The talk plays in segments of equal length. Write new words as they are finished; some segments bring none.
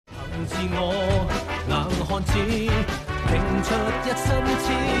自我，硬漢子拼出一身刺，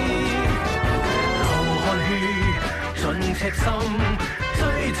流汗血盡赤心，追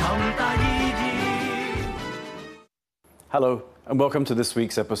尋大意義。Hello, and welcome to this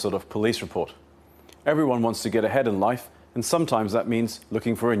week's episode of Police Report. Everyone wants to get ahead in life, and sometimes that means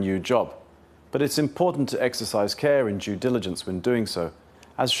looking for a new job. But it's important to exercise care and due diligence when doing so,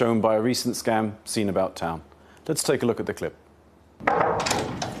 as shown by a recent scam seen about town. Let's take a look at the clip.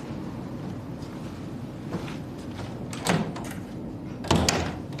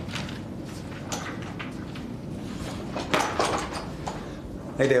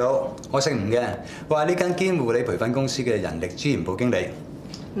 你哋好，我姓吳嘅，我係呢間兼護理培訓公司嘅人力資源部經理。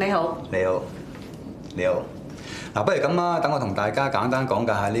你好，你好，你好。嗱，不如咁啊，等我同大家簡單講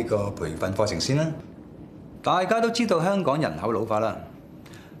解下呢個培訓課程先啦。大家都知道香港人口老化啦，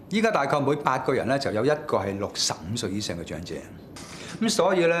依家大概每8個人咧就有1個係65歲以上嘅長者。咁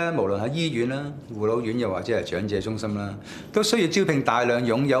所以咧，無論喺醫院啦、護老院又或者係長者中心啦，都需要招聘大量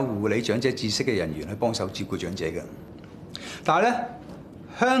擁有護理長者知識嘅人員去幫手照顧長者嘅。但係咧，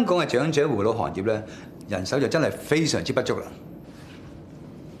香港嘅長者護老行業咧，人手就真係非常之不足啦。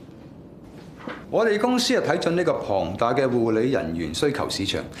我哋公司係睇準呢個龐大嘅護理人員需求市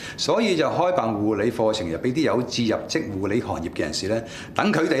場，所以就開辦護理課程，又俾啲有志入職護理行業嘅人士咧，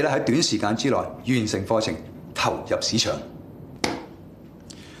等佢哋咧喺短時間之內完成課程，投入市場。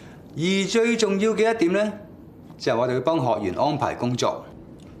而最重要嘅一點咧，就係我哋會幫學員安排工作。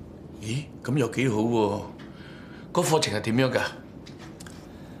咦，咁又幾好喎？個課程係點樣㗎？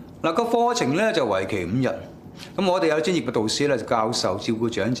嗱，個課程咧就為期5日。咁我哋有專業嘅導師咧，就教授照顧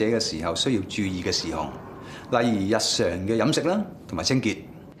長者嘅時候需要注意嘅事項，例如日常嘅飲食啦，同埋清潔。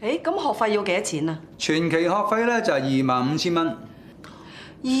咁學費要幾多錢啊？全期學費咧就係25,000蚊。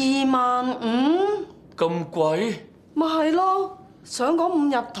25,000？咁貴？咪係咯，上講5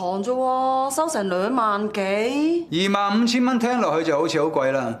日堂啫喎，收成2萬幾。25,000蚊聽落去就好似好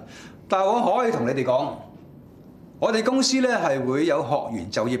貴啦，但係我可以同你哋講，我哋公司咧係會有學員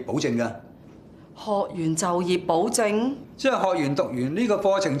就業保證㗎。學員就業保證，即係學員讀完呢個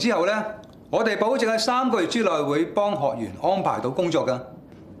課程之後咧，我哋保證喺3個月之內會幫學員安排到工作㗎。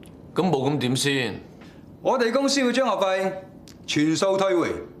咁冇咁點先？我哋公司會將學費全數退回。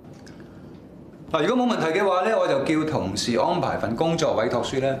嗱，如果冇問題嘅話咧，我就叫同事安排份工作委託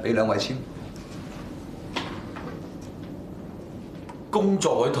書咧，俾2位簽。工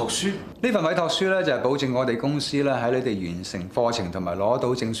作委託書？呢份委託書咧就係保證我哋公司咧喺你哋完成課程同埋攞到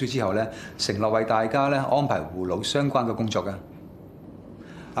證書之後咧，承諾為大家咧安排護老相關嘅工作㗎。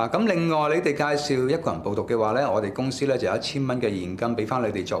咁另外你哋介紹1個人報讀嘅話咧，我哋公司咧就有1000蚊嘅現金俾翻你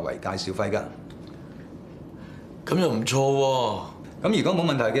哋作為介紹費㗎。咁又唔錯喎。咁如果冇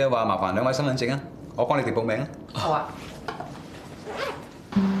問題嘅話，麻煩2位身份證啊，我幫你哋報名啊。好啊。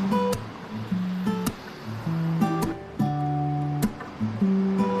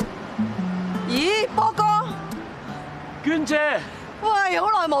波哥，娟姐，喂，好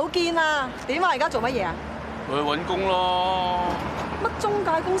耐冇見啊！點啊？而家做乜嘢啊？去揾工咯。乜中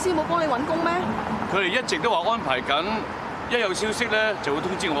介公司冇幫你揾工咩？佢哋一直都話安排緊，一有消息咧就會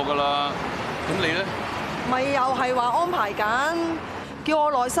通知我噶啦。咁你咧？咪又係話安排緊，叫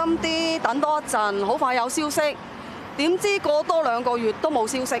我耐心啲，等多一陣，好快有消息。點知過多2個月都冇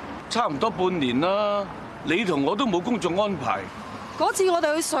消息。差唔多半年啦，你同我都冇工作安排。嗰次我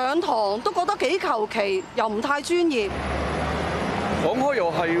哋去上堂都覺得幾求其，又唔太專業。講開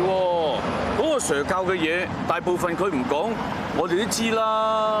又係喎，嗰個 Sir 教嘅嘢，大部分佢唔講，我哋都知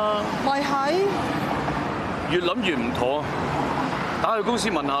啦。咪係？越諗越唔妥，打去公司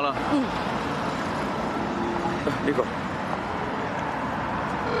問下啦。嗯。呢個。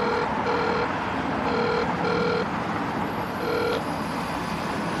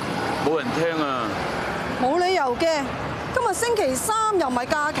冇人聽啊！冇理由嘅。今日星期3又唔係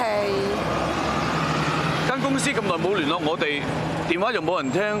假期，間公司咁耐冇聯絡我哋，電話又冇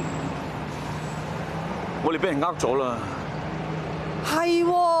人聽，我哋俾人呃咗啦。係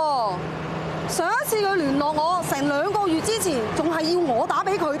喎，上一次佢聯絡我，成2個月之前，仲係要我打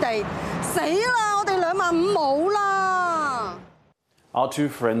俾佢哋，死啦！我哋25,000冇啦。Our 2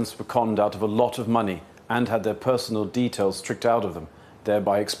 friends were conned out of a lot of money and had their personal details stripped out of them,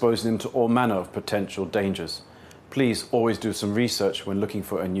 thereby exposing them to all manner of potential dangers. Please always do some research when looking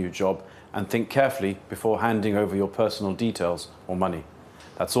for a new job and think carefully before handing over your personal details or money.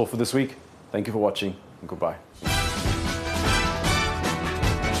 That's all for this week. Thank you for watching and goodbye.